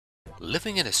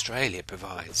Living in Australia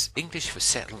provides English for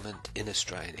settlement in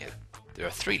Australia. There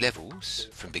are 3 levels,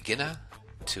 from beginner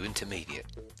to intermediate.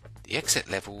 The exit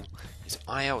level is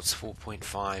IELTS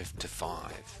 4.5 to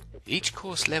 5. Each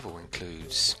course level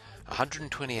includes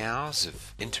 120 hours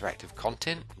of interactive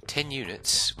content, 10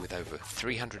 units with over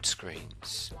 300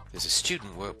 screens. There's a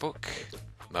student workbook,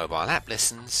 mobile app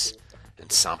lessons,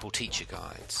 and sample teacher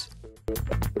guides.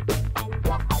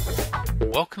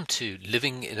 Welcome to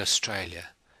Living in Australia,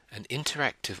 an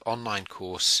interactive online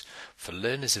course for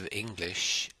learners of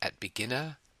English at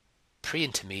beginner,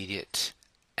 pre-intermediate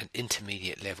and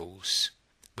intermediate levels,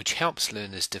 which helps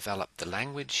learners develop the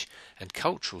language and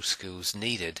cultural skills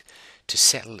needed to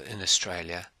settle in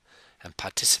Australia and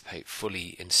participate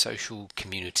fully in social,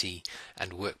 community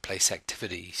and workplace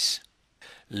activities.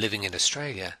 Living in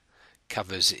Australia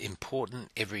covers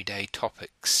important everyday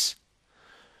topics,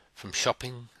 from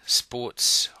shopping,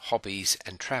 sports, hobbies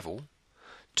and travel,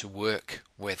 to work,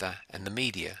 weather and the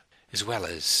media, as well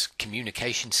as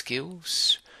communication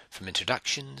skills, from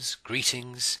introductions,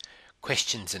 greetings,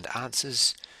 questions and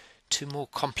answers, to more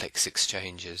complex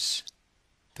exchanges.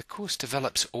 The course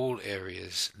develops all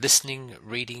areas, listening,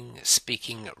 reading,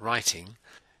 speaking, writing,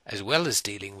 as well as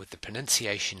dealing with the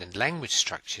pronunciation and language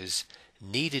structures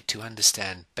needed to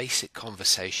understand basic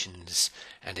conversations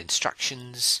and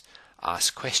instructions,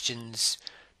 ask questions,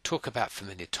 talk about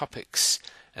familiar topics,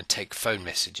 and take phone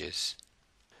messages.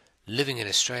 Living in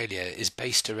Australia is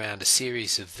based around a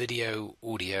series of video,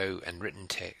 audio, and written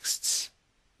texts,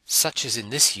 such as in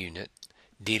this unit,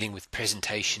 dealing with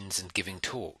presentations and giving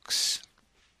talks.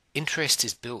 Interest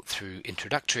is built through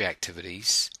introductory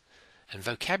activities, and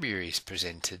vocabulary is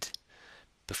presented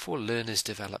before learners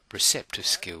develop receptive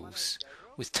skills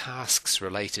with tasks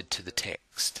related to the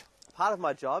text. Part of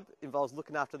my job involves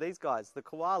looking after these guys, the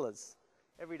koalas.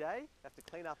 Every day, I have to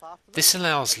clean up after them. This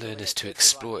allows learners to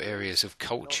explore areas of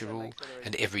cultural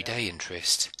and everyday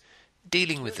interest,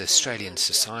 dealing with Australian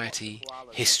society,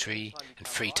 history and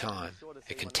free time.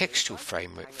 A contextual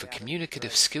framework for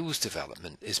communicative skills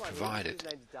development is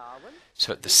provided,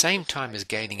 so at the same time as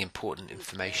gaining important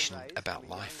information about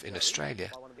life in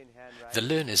Australia, the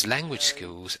learner's language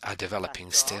skills are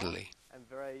developing steadily.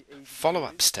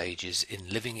 Follow-up stages in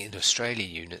Living in Australia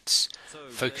units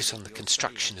focus on the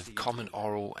construction of common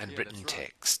oral and written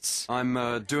texts.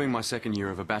 I'm doing my second year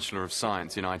of a Bachelor of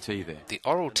Science in IT there. The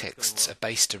oral texts are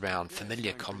based around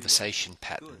familiar conversation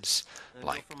patterns,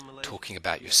 like talking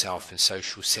about yourself in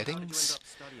social settings,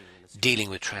 dealing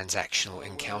with transactional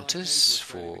encounters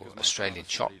for Australian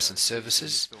shops and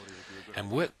services,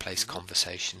 and workplace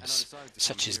conversations,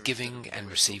 such as giving and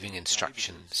receiving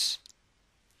instructions.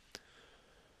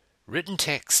 Written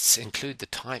texts include the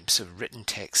types of written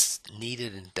texts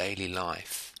needed in daily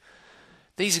life.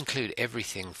 These include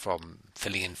everything from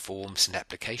filling in forms and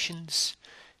applications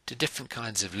to different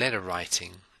kinds of letter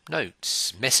writing,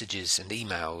 notes, messages and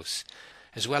emails,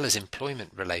 as well as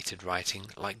employment-related writing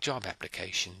like job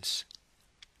applications.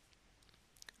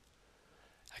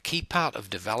 A key part of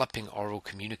developing oral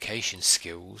communication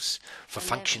skills for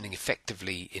functioning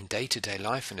effectively in day-to-day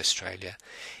life in Australia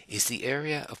is the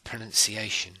area of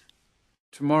pronunciation.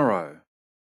 Tomorrow.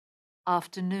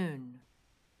 Afternoon.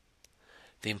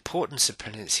 The importance of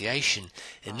pronunciation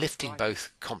in lifting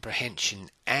both comprehension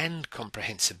and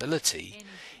comprehensibility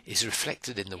is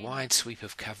reflected in the wide sweep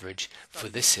of coverage for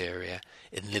this area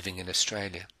in Living in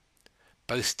Australia.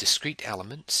 Both discrete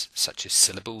elements, such as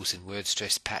syllables and word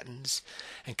stress patterns,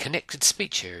 and connected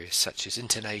speech areas, such as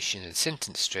intonation and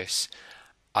sentence stress,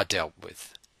 are dealt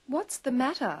with. What's the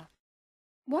matter?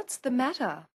 What's the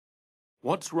matter?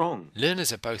 What's wrong?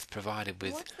 Learners are both provided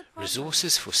with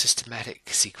resources for systematic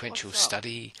sequential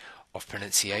study of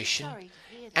pronunciation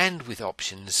and with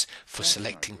options for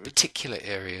selecting particular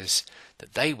areas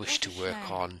that they wish to work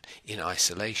on in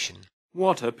isolation.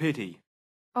 What a pity.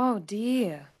 Oh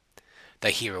dear.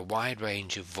 They hear a wide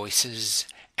range of voices,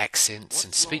 accents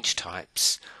and speech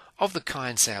types of the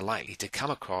kinds they are likely to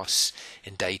come across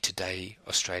in day-to-day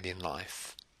Australian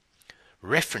life.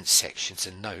 Reference sections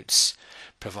and notes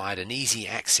provide an easy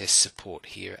access support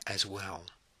here as well.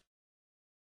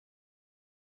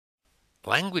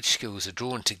 Language skills are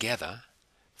drawn together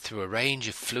through a range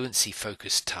of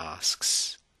fluency-focused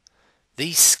tasks.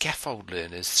 These scaffold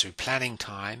learners through planning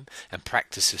time and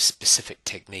practice of specific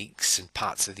techniques and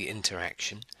parts of the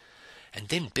interaction, and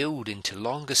then build into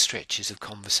longer stretches of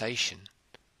conversation.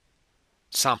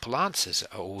 Sample answers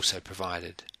are also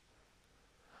provided.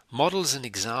 Models and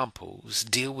examples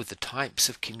deal with the types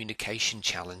of communication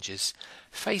challenges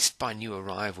faced by new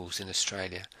arrivals in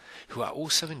Australia who are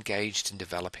also engaged in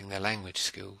developing their language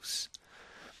skills.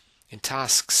 In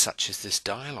tasks such as this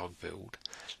dialogue build,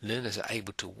 learners are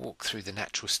able to walk through the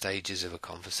natural stages of a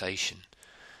conversation,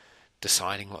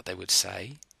 deciding what they would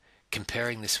say,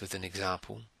 comparing this with an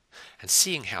example, and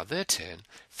seeing how their turn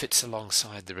fits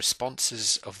alongside the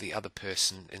responses of the other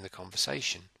person in the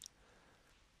conversation.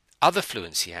 Other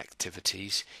fluency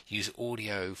activities use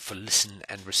audio for listen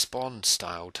and respond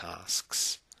style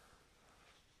tasks.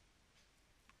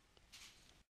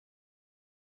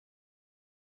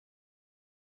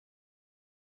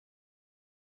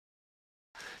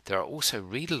 There are also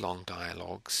read-along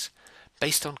dialogues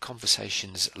based on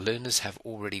conversations learners have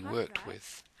already worked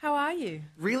with. How are you?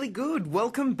 Really good.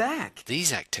 Welcome back.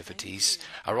 These activities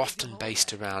are often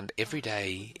based around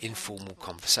everyday informal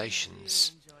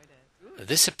conversations.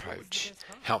 This approach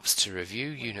helps to review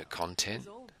unit content,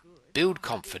 build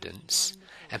confidence,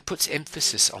 and puts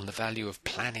emphasis on the value of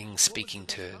planning speaking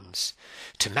turns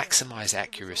to maximize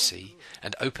accuracy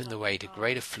and open the way to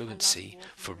greater fluency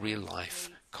for real-life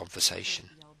conversation.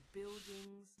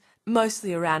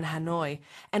 Mostly around Hanoi,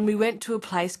 and we went to a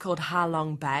place called Ha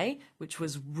Long Bay, which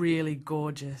was really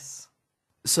gorgeous.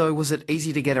 So was it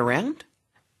easy to get around?